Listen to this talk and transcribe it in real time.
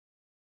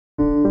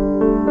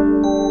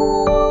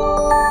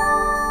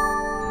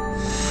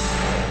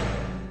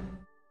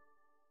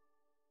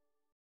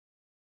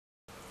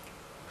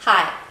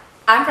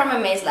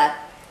from Amazlab.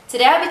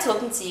 Today I'll be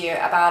talking to you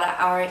about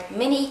our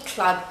mini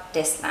club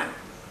desk lamp.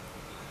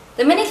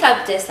 The mini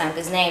club desk lamp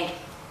is named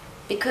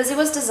because it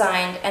was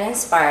designed and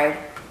inspired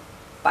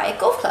by a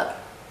golf club,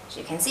 as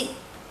you can see.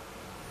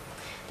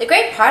 The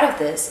great part of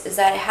this is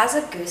that it has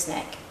a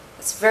gooseneck.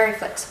 It's very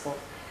flexible,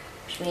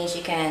 which means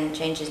you can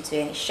change it into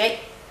any shape,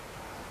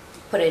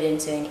 put it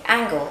into any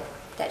angle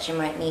that you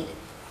might need.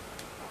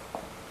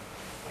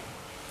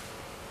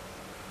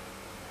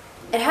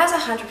 It has a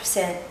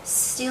 100%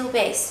 steel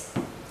base,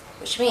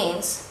 which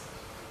means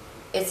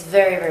it's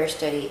very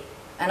sturdy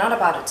and not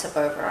about to tip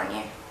over on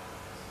you.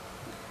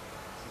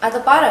 At the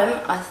bottom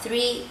are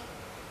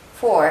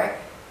 4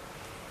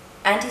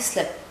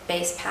 anti-slip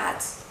base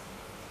pads,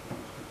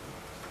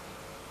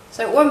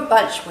 so it won't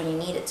budge when you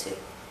need it to.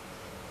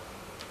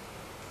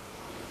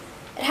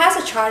 It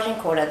has a charging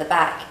cord at the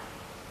back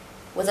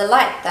with a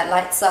light that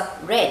lights up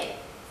red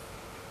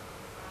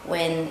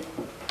when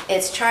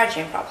it's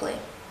charging properly.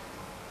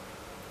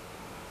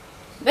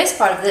 The best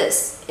part of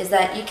this is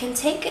that you can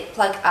take it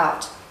plug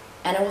out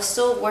and it will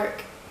still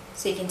work.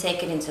 So you can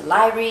take it into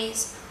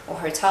libraries or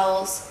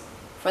hotels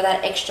for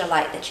that extra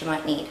light that you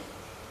might need.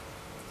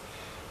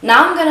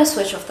 Now I'm going to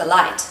switch off the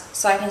light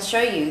so I can show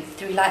you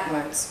 3 light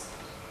modes.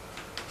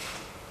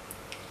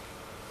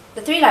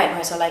 The 3 light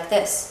modes are like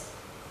this: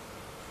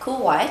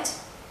 cool white,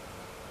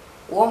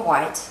 warm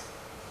white,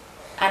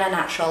 and a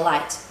natural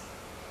light.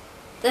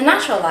 The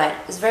natural light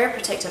is very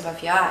protective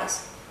of your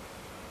eyes.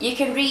 You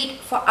can read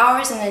for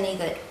hours underneath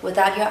it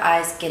without your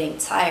eyes getting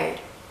tired.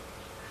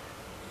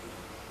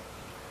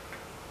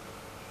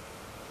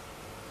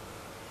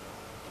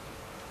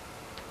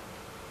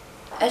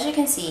 As you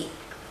can see,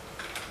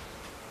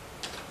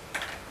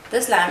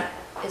 this lamp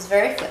is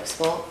very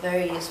flexible,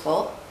 very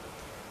useful,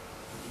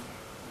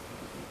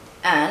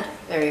 and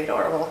very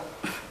adorable.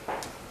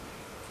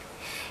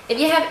 If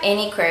you have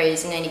any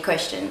queries and any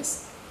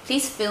questions,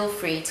 please feel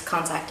free to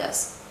contact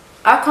us.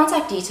 Our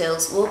contact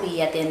details will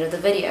be at the end of the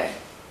video.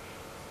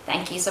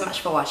 Thank you so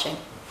much for watching.